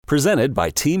Presented by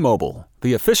T-Mobile,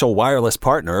 the official wireless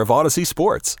partner of Odyssey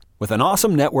Sports. With an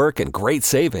awesome network and great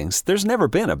savings, there's never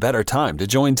been a better time to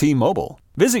join T-Mobile.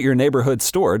 Visit your neighborhood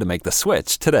store to make the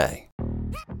switch today.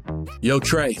 Yo,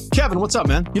 Trey. Kevin, what's up,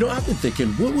 man? You know, I've been thinking,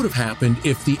 what would have happened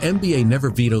if the NBA never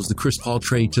vetoes the Chris Paul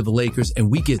trade to the Lakers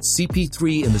and we get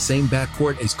CP3 in the same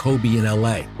backcourt as Kobe in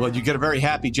LA? Well, you get a very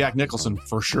happy Jack Nicholson,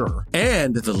 for sure.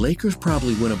 And the Lakers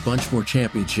probably win a bunch more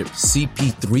championships.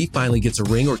 CP3 finally gets a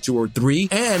ring or two or three,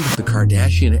 and the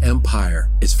Kardashian empire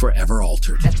is forever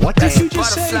altered. What did you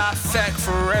just say?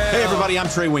 Hey, everybody, I'm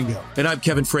Trey Wingo. And I'm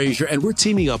Kevin Frazier, and we're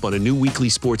teaming up on a new weekly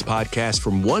sports podcast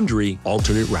from Wondery,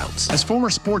 Alternate Routes. As former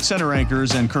Sports Center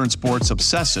anchors and current sports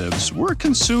obsessives, we're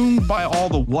consumed by all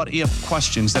the what-if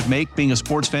questions that make being a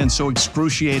sports fan so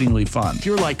excruciatingly fun. If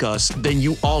you're like us, then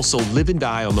you also live and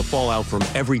die on the fallout from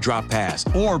every drop pass.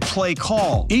 Or play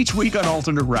call. Each week on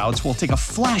Alternate Routes, we'll take a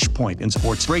flashpoint in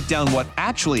sports, break down what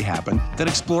actually happened, then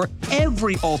explore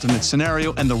every alternate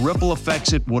scenario and the ripple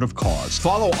effects it would have caused.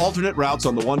 Follow Alternate Routes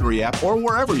on the Wondery app or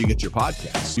wherever you get your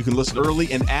podcasts. You can listen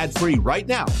early and ad-free right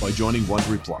now by joining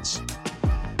Wondery Plus.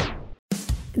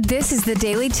 This is the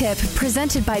Daily Tip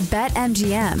presented by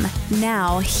BetMGM.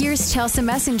 Now, here's Chelsea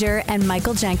Messenger and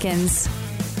Michael Jenkins.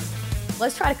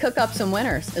 Let's try to cook up some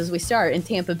winners as we start in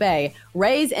Tampa Bay.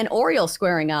 Rays and Orioles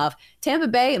squaring off. Tampa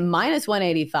Bay minus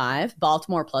 185,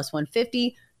 Baltimore plus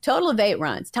 150, total of 8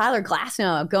 runs. Tyler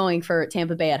Glasnow going for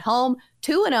Tampa Bay at home,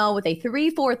 2-0 with a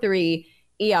 3.43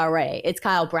 ERA. It's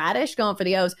Kyle Bradish going for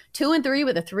the O's, 2-3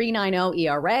 with a 3.90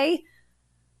 ERA.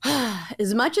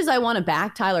 As much as I want to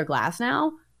back Tyler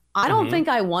Glasnow, I don't think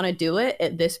I want to do it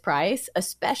at this price,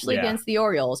 especially against the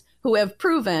Orioles, who have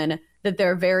proven that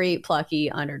they're very plucky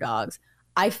underdogs.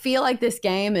 I feel like this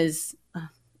game is,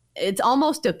 it's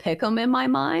almost a pick 'em in my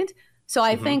mind. So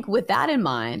I think with that in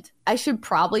mind, I should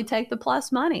probably take the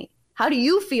plus money. How do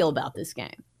you feel about this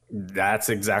game? That's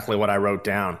exactly what I wrote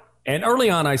down. And early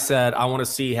on, I said, I want to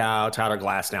see how Tyler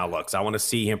Glasnow looks. I want to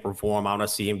see him perform. I want to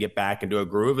see him get back into a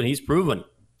groove. And he's proven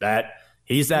that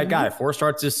he's that guy. 4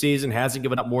 starts this season, hasn't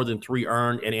given up more than 3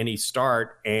 earned in any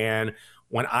start. And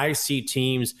when I see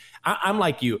teams, I'm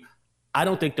like you. I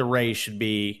don't think the Rays should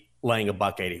be laying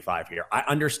 $1.85 here. I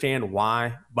understand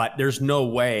why, but there's no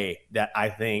way that I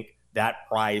think that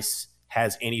price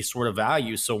has any sort of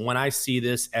value. So when I see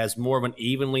this as more of an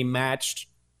evenly matched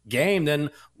game, then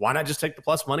why not just take the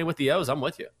plus money with the O's? I'm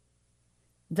with you.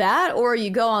 That, or you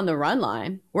go on the run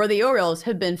line, where the Orioles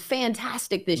have been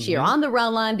fantastic this year. On the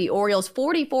run line, the Orioles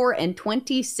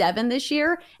 44-27 this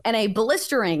year, and a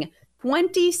blistering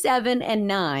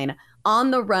 27-9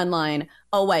 on the run line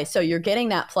away. So you're getting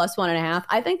that plus 1.5.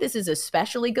 I think this is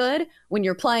especially good when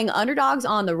you're playing underdogs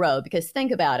on the road, because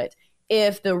think about it.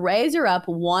 If the Rays are up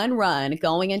 1 run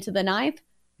going into the 9th,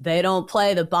 they don't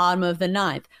play the bottom of the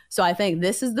 9th. So I think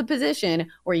this is the position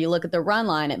where you look at the run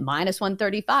line at minus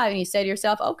 135 and you say to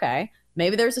yourself, okay,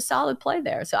 maybe there's a solid play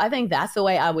there. So I think that's the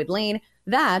way I would lean.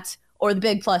 That or the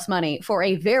big plus money for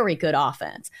a very good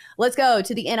offense. Let's go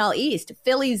to the NL East.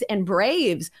 Phillies and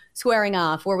Braves squaring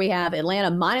off, where we have Atlanta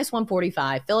minus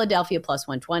 145, Philadelphia plus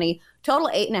 120, total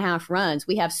 8.5 runs.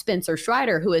 We have Spencer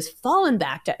Strider, who has fallen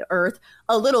back to earth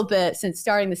a little bit since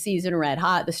starting the season red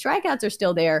hot. The strikeouts are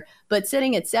still there, but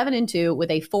sitting at 7-2 with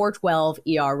a 4.12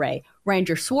 ERA.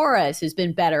 Ranger Suarez has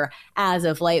been better as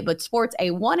of late, but sports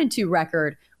a 1-2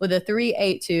 record with a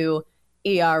 3.82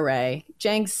 ERA.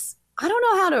 Jenks, I don't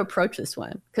know how to approach this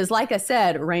one because, like I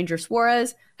said, Ranger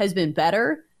Suarez has been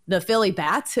better. The Philly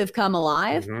bats have come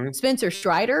alive. Spencer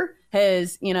Strider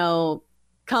has,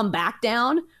 come back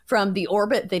down from the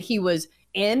orbit that he was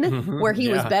in, where he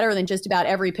was better than just about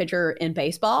every pitcher in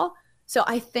baseball. So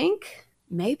I think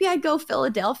maybe I'd go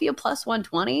Philadelphia plus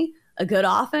 120, a good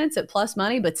offense at plus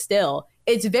money, but still,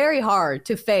 it's very hard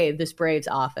to fade this Braves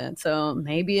offense. So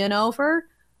maybe an over.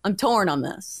 I'm torn on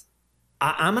this.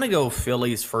 I'm going to go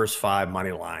Phillies first 5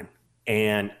 money line.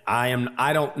 And I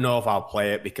don't know if I'll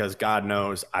play it because God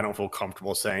knows I don't feel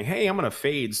comfortable saying, hey, I'm going to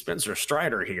fade Spencer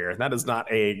Strider here. That is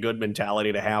not a good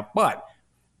mentality to have. But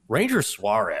Ranger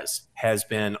Suarez has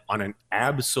been on an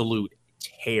absolute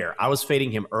tear. I was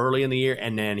fading him early in the year,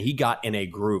 and then he got in a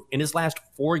groove. In his last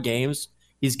 4 games,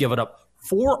 he's given up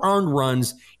 4 earned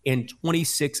runs in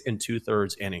 26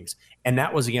 2/3 innings. And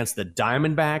that was against the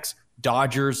Diamondbacks,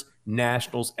 Dodgers,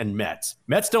 Nationals, and Mets.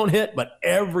 Mets don't hit, but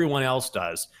everyone else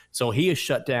does. So he has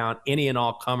shut down any and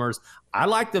all comers. I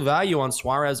like the value on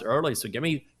Suarez early, so give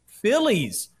me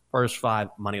Phillies first 5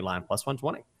 money line plus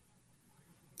 120.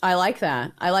 I like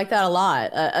that. I like that a lot,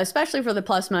 especially for the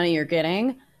plus money you're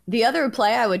getting. The other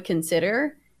play I would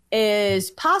consider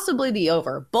is possibly the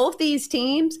over. Both these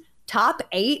teams top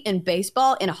 8 in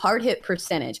baseball in hard hit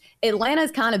percentage.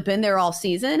 Atlanta's kind of been there all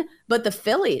season, but the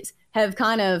Phillies have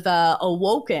kind of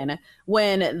awoken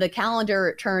when the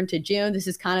calendar turned to June. This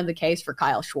is kind of the case for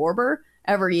Kyle Schwarber.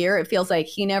 Every year, it feels like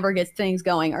he never gets things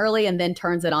going early and then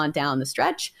turns it on down the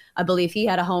stretch. I believe he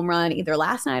had a home run either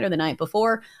last night or the night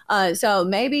before. So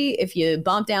maybe if you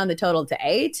bump down the total to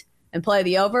 8 and play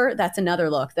the over, that's another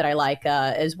look that I like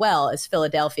as well as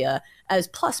Philadelphia as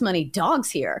plus money dogs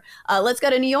here. Let's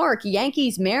go to New York.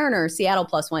 Yankees, Mariners, Seattle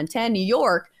plus 110. New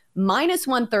York minus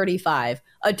 135,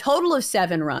 a total of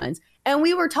 7 runs. And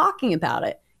we were talking about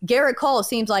it. Garrett Cole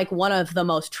seems like one of the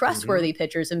most trustworthy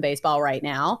pitchers in baseball right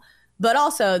now. But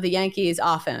also the Yankees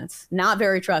offense, not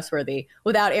very trustworthy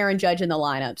without Aaron Judge in the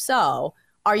lineup. So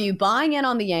are you buying in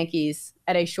on the Yankees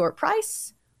at a short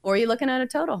price, or are you looking at a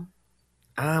total?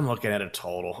 I'm looking at a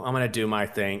total. I'm going to do my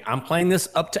thing. I'm playing this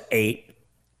up to 8,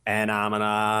 and I'm going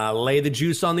to lay the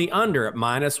juice on the under at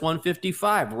minus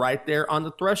 155, right there on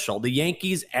the threshold. The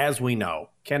Yankees, as we know,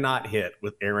 cannot hit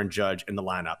with Aaron Judge in the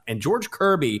lineup. And George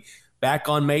Kirby, back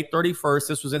on May 31st,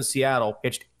 this was in Seattle,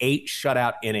 pitched 8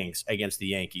 shutout innings against the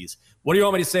Yankees. What do you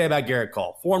want me to say about Garrett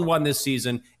Cole? 4-1 this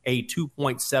season, a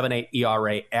 2.78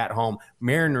 ERA at home.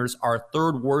 Mariners are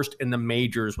 3rd worst in the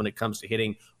majors when it comes to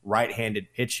hitting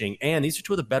right-handed pitching. And these are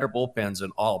 2 of the better bullpens in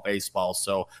all baseball.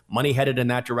 So money headed in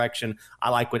that direction.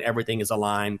 I like when everything is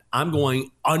aligned. I'm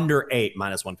going under 8,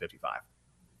 minus 155.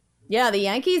 Yeah, the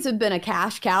Yankees have been a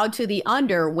cash cow to the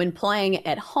under when playing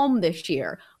at home this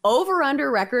year.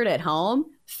 Over-under record at home,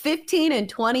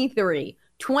 15-23.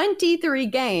 23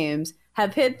 games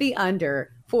have hit the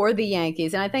under for the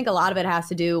Yankees. And I think a lot of it has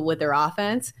to do with their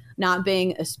offense not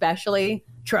being especially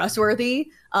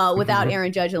trustworthy without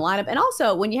Aaron Judge in the lineup. And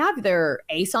also, when you have their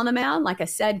ace on the mound, like I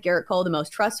said, Garrett Cole, the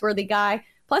most trustworthy guy,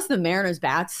 plus the Mariners'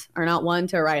 bats are not one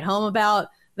to write home about.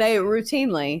 They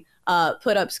routinely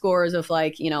put up scores of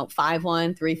 5-1,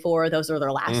 3-4. Those are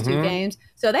their last 2 games.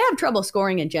 So they have trouble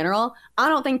scoring in general. I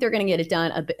don't think they're going to get it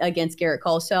done against Garrett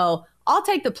Cole. So I'll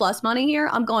take the plus money here.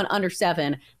 I'm going under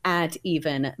 7 at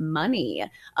even money.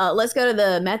 Let's go to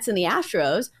the Mets and the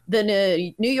Astros.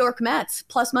 The New York Mets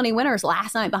plus money winners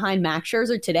last night behind Max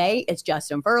Scherzer. Today, it's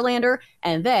Justin Verlander,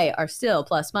 and they are still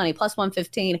plus money, plus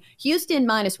 115. Houston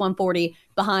minus 140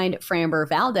 behind Framber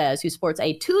Valdez, who sports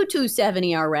a 2.27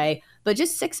 ERA, but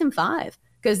just 6-5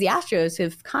 because the Astros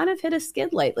have kind of hit a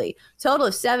skid lately. Total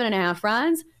of 7.5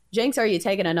 runs. Jinx, are you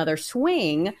taking another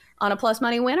swing on a plus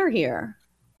money winner here?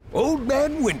 Old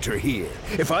Man Winter here.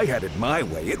 If I had it my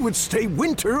way, it would stay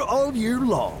winter all year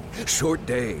long. Short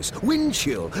days, wind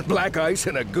chill, black ice,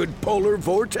 and a good polar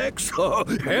vortex. Oh,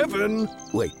 heaven!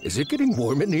 Wait, is it getting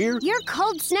warm in here? Your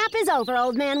cold snap is over,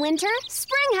 Old Man Winter.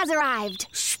 Spring has arrived.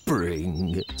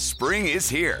 Spring. Spring is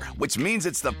here, which means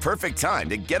it's the perfect time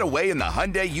to get away in the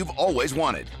Hyundai you've always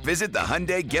wanted. Visit the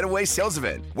Hyundai Getaway Sales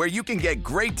Event, where you can get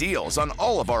great deals on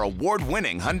all of our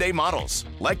award-winning Hyundai models,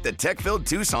 like the tech-filled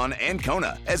Tucson and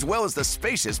Kona, as well as the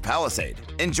spacious Palisade.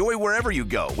 Enjoy wherever you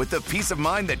go with the peace of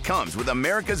mind that comes with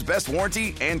America's best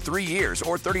warranty and 3 years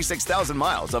or 36,000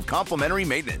 miles of complimentary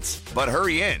maintenance. But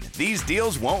hurry in, these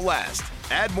deals won't last.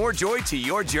 Add more joy to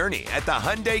your journey at the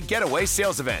Hyundai Getaway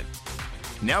Sales Event.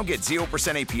 Now get 0%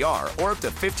 APR or up to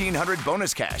 $1,500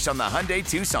 bonus cash on the Hyundai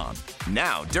Tucson.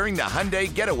 Now, during the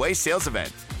Hyundai Getaway Sales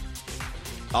Event.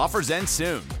 Offers end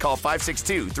soon. Call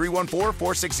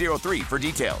 562-314-4603 for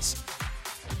details.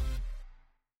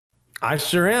 I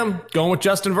sure am going with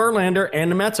Justin Verlander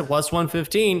and the Mets at plus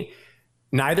 115.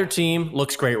 Neither team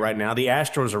looks great right now. The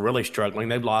Astros are really struggling.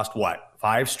 They've lost,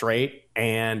 5 straight?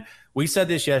 And we said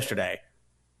this yesterday.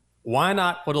 Why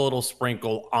not put a little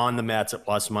sprinkle on the Mets at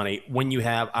plus money when you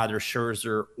have either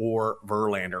Scherzer or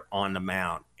Verlander on the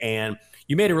mound? And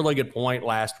you made a really good point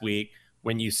last week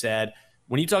when you said,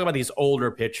 when you talk about these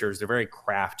older pitchers, they're very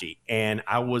crafty. And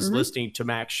I was listening to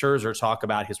Max Scherzer talk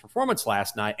about his performance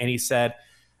last night, and he said,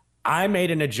 I made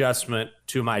an adjustment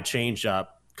to my changeup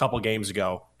a couple games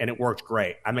ago, and it worked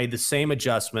great. I made the same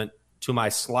adjustment to my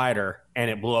slider,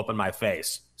 and it blew up in my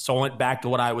face. So I went back to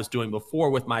what I was doing before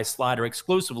with my slider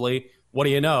exclusively. What do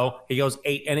you know? He goes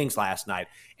 8 innings last night.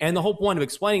 And the whole point of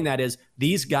explaining that is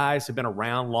these guys have been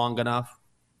around long enough,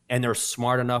 and they're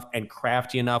smart enough and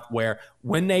crafty enough where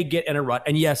when they get in a rut,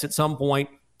 and yes, at some point,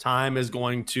 time is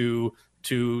going to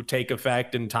take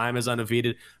effect and time is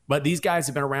undefeated. But these guys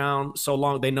have been around so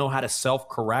long, they know how to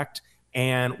self-correct.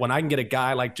 And when I can get a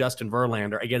guy like Justin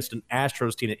Verlander against an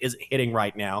Astros team that isn't hitting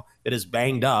right now, that is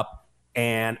banged up,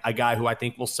 and a guy who I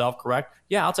think will self-correct,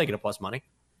 yeah, I'll take it at plus money.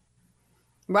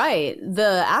 Right.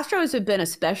 The Astros have been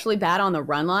especially bad on the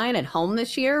run line at home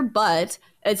this year, but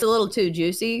it's a little too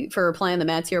juicy for playing the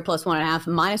Mets here, plus 1.5,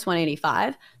 minus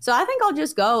 185. So I think I'll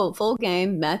just go full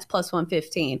game Mets plus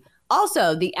 115.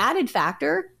 Also, the added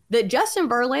factor that Justin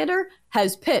Verlander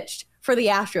has pitched for the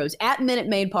Astros at Minute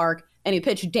Maid Park, and he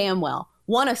pitched damn well.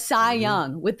 Won a Cy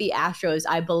Young with the Astros,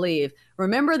 I believe.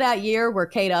 Remember that year where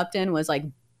Kate Upton was like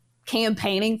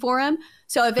campaigning for him?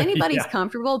 So if anybody's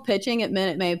comfortable pitching at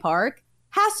Minute Maid Park,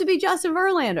 has to be Justin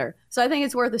Verlander. So I think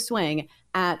it's worth a swing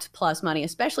at plus money,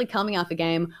 especially coming off a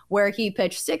game where he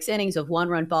pitched 6 innings of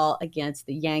 1-run ball against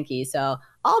the Yankees. So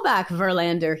I'll back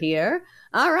Verlander here.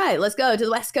 All right, let's go to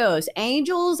the West Coast.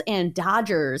 Angels and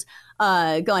Dodgers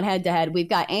going head-to-head. We've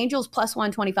got Angels plus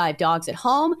 125, dogs at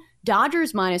home.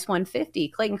 Dodgers minus 150.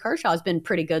 Clayton Kershaw has been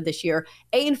pretty good this year.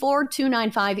 8-4,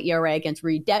 2.95 ERA against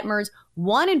Reed Detmers.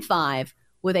 1-5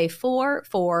 with a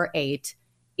 4.48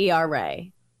 ERA.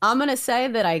 I'm going to say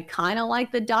that I kind of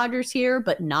like the Dodgers here,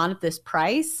 but not at this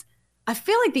price. I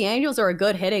feel like the Angels are a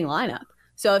good hitting lineup.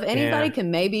 So if anybody can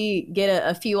maybe get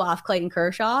a few off Clayton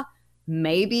Kershaw,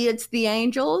 maybe it's the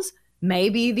Angels.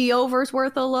 Maybe the over's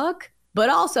worth a look.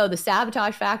 But also the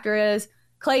sabotage factor is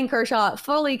Clayton Kershaw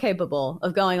fully capable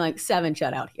of going like 7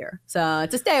 shutout here. So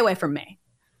it's a stay away from me.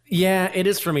 Yeah, it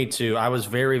is for me too. I was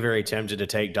very, very tempted to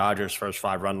take Dodgers first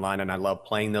 5-run line, and I love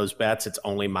playing those bets. It's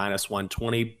only minus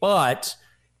 120, but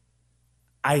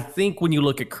I think when you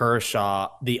look at Kershaw,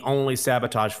 the only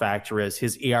sabotage factor is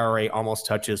his ERA almost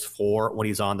touches 4 when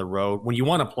he's on the road. When you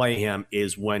want to play him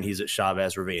is when he's at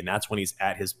Chavez Ravine. That's when he's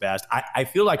at his best. I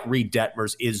feel like Reed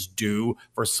Detmers is due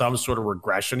for some sort of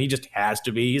regression. He just has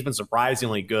to be. He's been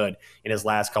surprisingly good in his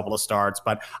last couple of starts.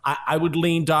 But I would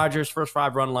lean Dodgers first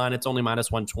 5-run line. It's only minus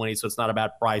 120, so it's not a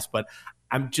bad price. But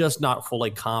I'm just not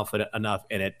fully confident enough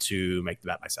in it to make the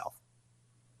bet myself.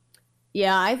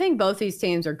 Yeah, I think both these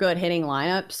teams are good hitting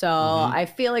lineups, so I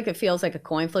feel like it feels like a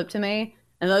coin flip to me,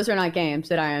 and those are not games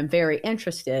that I am very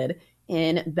interested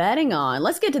in betting on.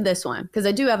 Let's get to this one, because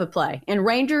I do have a play, in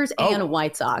Rangers and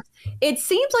White Sox. It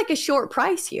seems like a short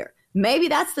price here. Maybe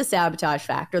that's the sabotage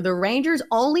factor. The Rangers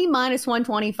only minus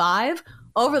 125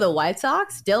 over the White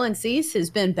Sox. Dylan Cease has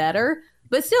been better.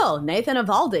 But still, Nathan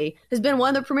Eovaldi has been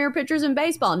one of the premier pitchers in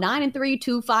baseball. 9-3,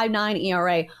 2.59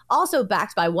 ERA. Also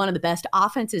backed by one of the best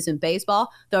offenses in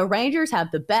baseball. The Rangers have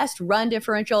the best run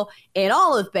differential in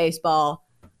all of baseball.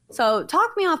 So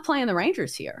talk me off playing the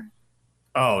Rangers here.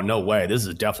 Oh, no way. This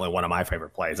is definitely one of my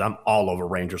favorite plays. I'm all over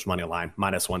Rangers money line,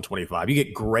 minus 125. You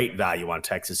get great value on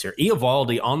Texas here.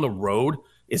 Eovaldi on the road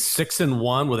is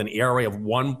 6-1 with an ERA of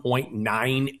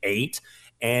 1.98.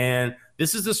 And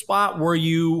this is the spot where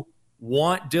you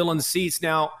want Dylan Cease.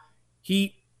 Now,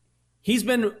 he's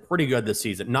been pretty good this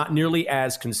season, not nearly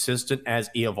as consistent as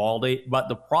Eovaldi, but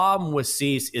the problem with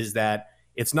Cease is that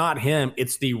it's not him,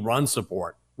 it's the run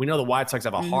support. We know the White Sox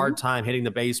have a hard time hitting the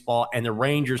baseball, and the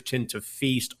Rangers tend to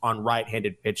feast on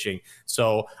right-handed pitching.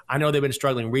 So I know they've been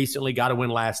struggling recently, got a win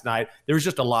last night. There's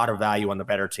just a lot of value on the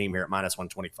better team here at minus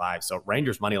 125. So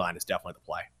Rangers money line is definitely the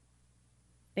play.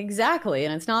 Exactly.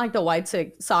 And it's not like the White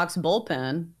Sox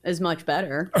bullpen is much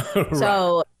better. Right.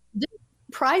 So this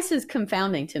price is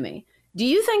confounding to me. Do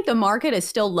you think the market is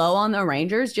still low on the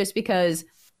Rangers just because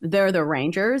they're the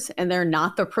Rangers and they're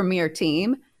not the premier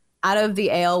team out of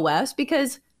the AL West?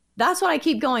 Because that's what I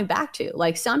keep going back to.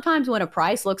 Like sometimes when a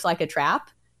price looks like a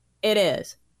trap, it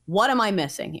is. What am I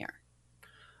missing here?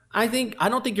 I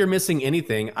don't think you're missing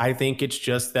anything. I think it's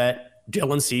just that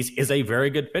Dylan Cease is a very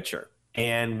good pitcher.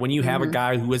 And when you have a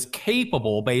guy who is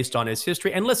capable based on his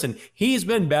history, and listen, he's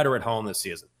been better at home this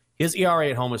season. His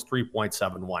ERA at home is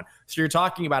 3.71. So you're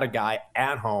talking about a guy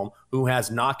at home who has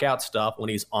knockout stuff when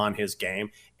he's on his game.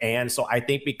 And so I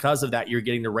think because of that, you're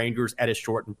getting the Rangers at a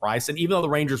shortened price. And even though the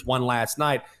Rangers won last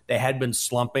night, they had been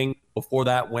slumping before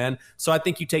that win. So I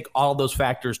think you take all of those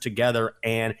factors together,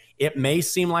 and it may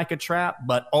seem like a trap,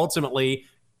 but ultimately,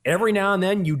 every now and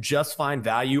then you just find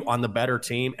value on the better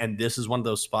team, and this is one of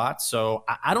those spots. So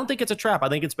I don't think it's a trap. I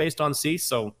think it's based on Cease.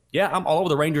 So, yeah, I'm all over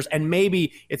the Rangers, and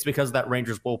maybe it's because of that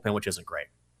Rangers bullpen, which isn't great.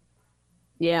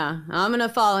 Yeah, I'm going to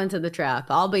fall into the trap.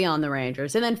 I'll be on the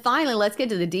Rangers. And then finally, let's get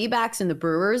to the D-backs and the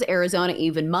Brewers. Arizona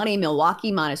even money,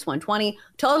 Milwaukee minus 120.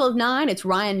 Total of 9, it's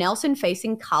Ryan Nelson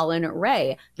facing Colin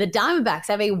Ray. The Diamondbacks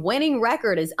have a winning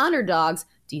record as underdogs.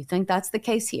 Do you think that's the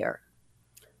case here?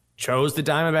 Chose the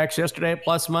Diamondbacks yesterday at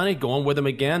plus money, going with them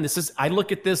again. I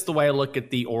look at this the way I look at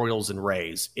the Orioles and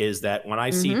Rays, is that when I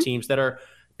see teams that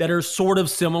are sort of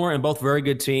similar and both very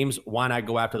good teams, why not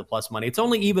go after the plus money? It's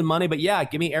only even money, but yeah,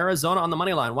 give me Arizona on the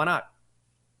money line. Why not?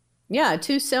 Yeah,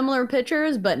 2 similar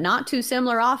pitchers, but not 2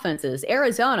 similar offenses.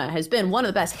 Arizona has been one of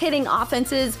the best hitting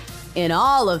offenses in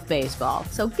all of baseball.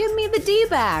 So give me the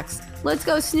D-backs. Let's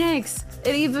go Snakes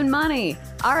at even money.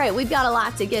 All right, we've got a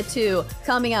lot to get to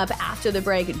coming up after the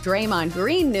break. Draymond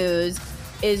Green news.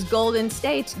 Is Golden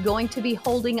State going to be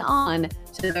holding on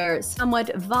to their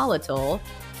somewhat volatile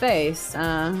face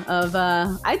of,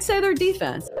 I'd say, their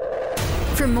defense?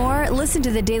 For more, listen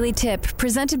to The Daily Tip,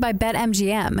 presented by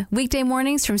BetMGM. Weekday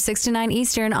mornings from 6 to 9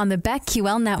 Eastern on the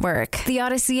BetQL network, the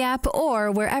Odyssey app,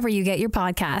 or wherever you get your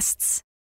podcasts.